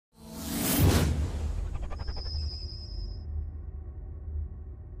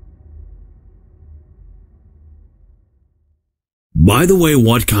By the way,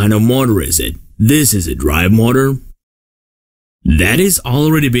 what kind of motor is it? This is a drive motor that is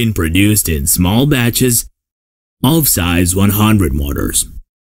already been produced in small batches of size 100 motors.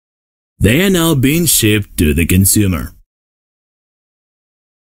 They are now being shipped to the consumer.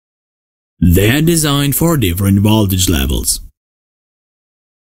 They are designed for different voltage levels.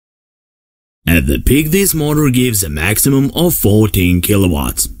 At the peak, this motor gives a maximum of 14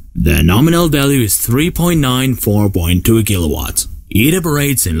 kilowatts. The nominal value is 3.94.2 kilowatts. It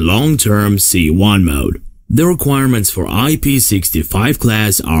operates in long-term C1 mode. The requirements for IP65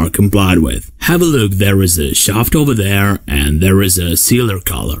 class are complied with. Have a look, there is a shaft over there and there is a sealer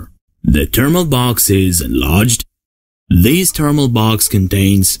collar. The thermal box is enlarged. This thermal box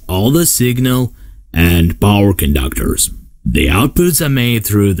contains all the signal and power conductors. The outputs are made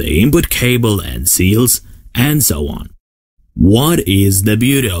through the input cable and seals and so on. What is the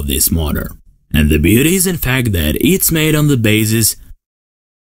beauty of this motor? And the beauty is in fact that it's made on the basis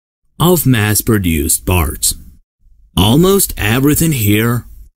of mass-produced parts. Almost everything here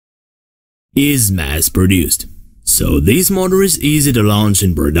is mass-produced. So this motor is easy to launch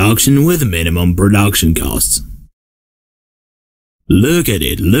in production with minimum production costs. Look at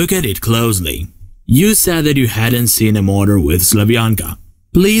it closely. You said that you hadn't seen a motor with Slavyanka.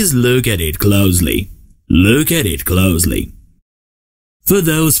 Please look at it closely. Look at it closely. For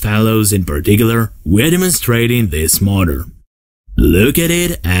those fellows in particular, we're demonstrating this motor. Look at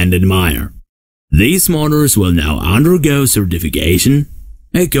it and admire. These motors will now undergo certification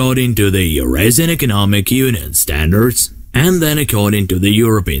according to the Eurasian Economic Union standards and then according to the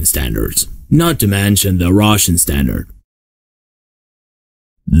European standards, not to mention the Russian standard.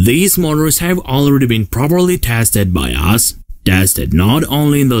 These motors have already been properly tested by us, tested not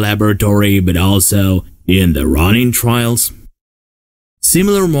only in the laboratory but also in the running trials.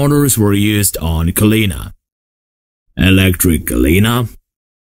 Similar motors were used on Kalina, electric Kalina,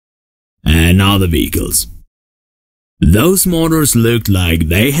 and other vehicles. Those motors looked like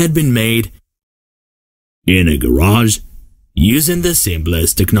they had been made in a garage using the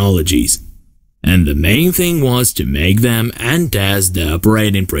simplest technologies. And the main thing was to make them and test the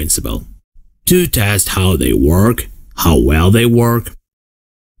operating principle. To test how they work, how well they work.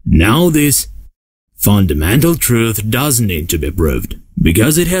 Now this fundamental truth doesn't need to be proved,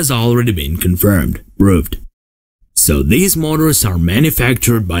 because it has already been proved. So these motors are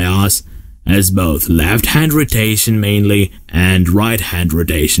manufactured by us as both left-hand rotation mainly and right-hand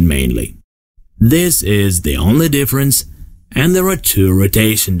rotation mainly. This is the only difference, and there are two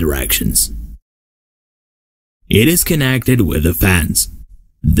rotation directions. It is connected with the fans.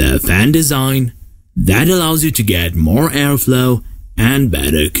 The fan design that allows you to get more airflow and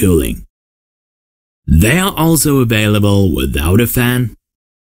better cooling. They are also available without a fan,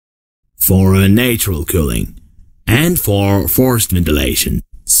 for a natural cooling, and for forced ventilation.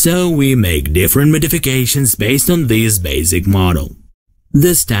 So we make different modifications based on this basic model.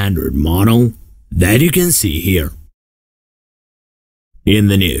 The standard model that you can see here. In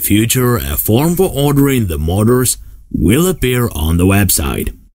the near future, a form for ordering the motors will appear on the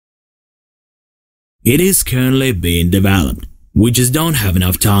website. It is currently being developed. We just don't have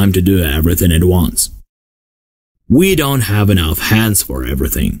enough time to do everything at once. We don't have enough hands for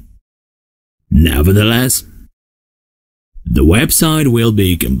everything. Nevertheless, the website will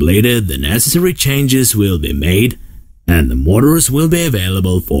be completed, the necessary changes will be made, and the motors will be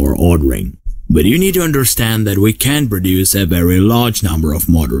available for ordering. But you need to understand that we can't produce a very large number of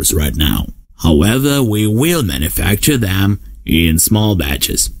motors right now. However, we will manufacture them in small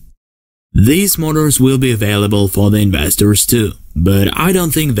batches. These motors will be available for the investors too, but I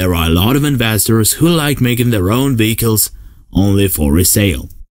don't think there are a lot of investors who like making their own vehicles only for resale.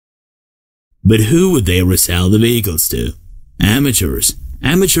 But who would they resell the vehicles to? Amateurs.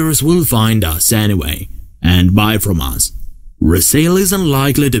 Amateurs will find us anyway and buy from us. Resale is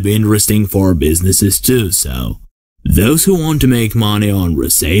unlikely to be interesting for businesses too, so those who want to make money on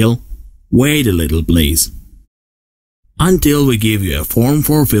resale, wait a little please. Until we give you a form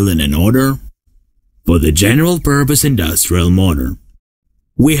for filling an order for the general purpose industrial motor.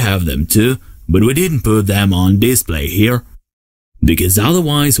 We have them too, but we didn't put them on display here, because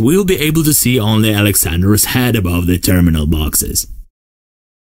otherwise we'll be able to see only Alexander's head above the terminal boxes.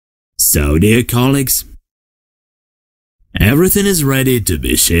 So dear colleagues, everything is ready to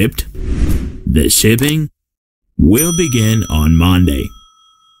be shipped. The shipping will begin on Monday.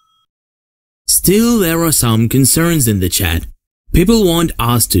 Still, there are some concerns in the chat. People want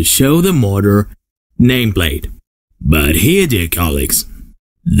us to show the motor nameplate. But here, dear colleagues,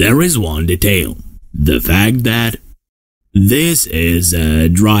 there is one detail. The fact that this is a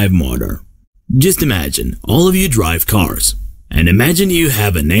drive motor. Just imagine, all of you drive cars, And imagine you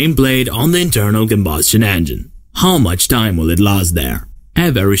have a nameplate on the internal combustion engine. How much time will it last there?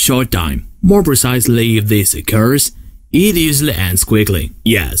 A very short time. More precisely, if this occurs, it usually ends quickly.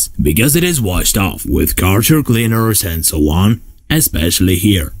 Yes, because it is washed off with cartridge cleaners and so on, especially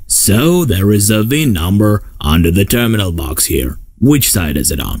here. So there is a VIN number under the terminal box here. Which side is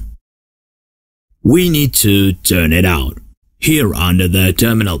it on? We need to turn it out. Here under the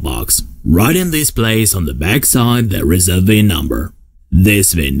terminal box, right in this place on the back side, there is a VIN number.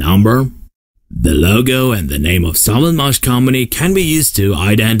 This VIN number, the logo and the name of SovElMash company can be used to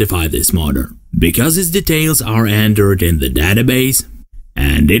identify this motor, because its details are entered in the database,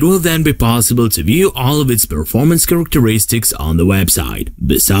 and it will then be possible to view all of its performance characteristics on the website.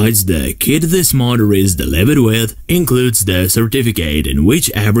 Besides, the kit this motor is delivered with includes the certificate in which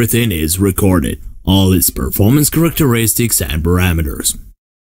everything is recorded, all its performance characteristics and parameters.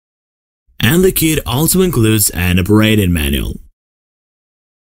 And the kit also includes an operating manual.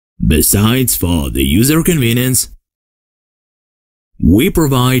 Besides, for the user convenience, we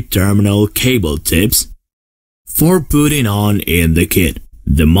provide terminal cable tips for putting on in the kit.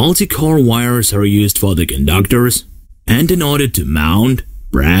 The multi-core wires are used for the conductors and in order to mount,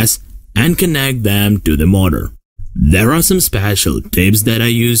 press, and connect them to the motor. There are some special tips that I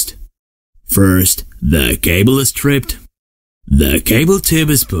used. First, the cable is stripped, the cable tip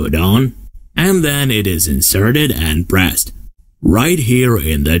is put on, and then it is inserted and pressed, right here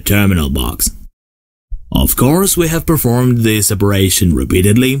in the terminal box. Of course, we have performed this operation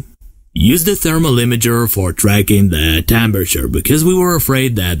repeatedly. Use the thermal imager for tracking the temperature because we were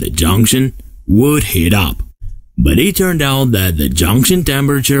afraid that the junction would heat up. But it turned out that the junction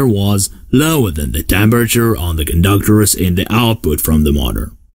temperature was lower than the temperature on the conductors in the output from the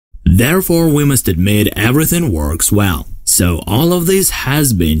motor. Therefore, we must admit everything works well, so all of this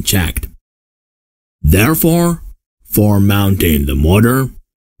has been checked. Therefore, for mounting the motor,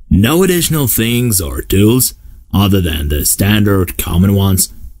 no additional things or tools other than the standard common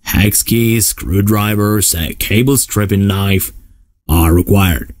ones, hex keys, screwdrivers, a cable stripping knife, are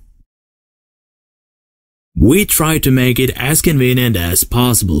required. We try to make it as convenient as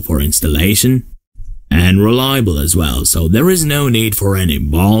possible for installation and reliable as well, so there is no need for any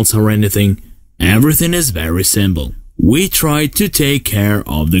bolts or anything. Everything is very simple. We try to take care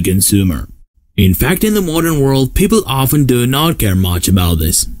of the consumer. In fact, in the modern world, people often do not care much about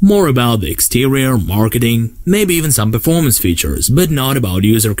this. More about the exterior, marketing, maybe even some performance features, but not about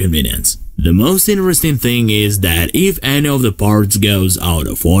user convenience. The most interesting thing is that if any of the parts goes out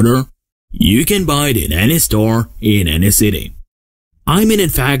of order, you can buy it in any store, in any city. I mean, in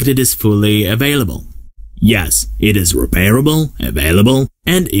fact, it is fully available. Yes, it is repairable, available,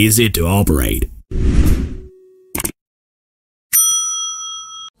 and easy to operate.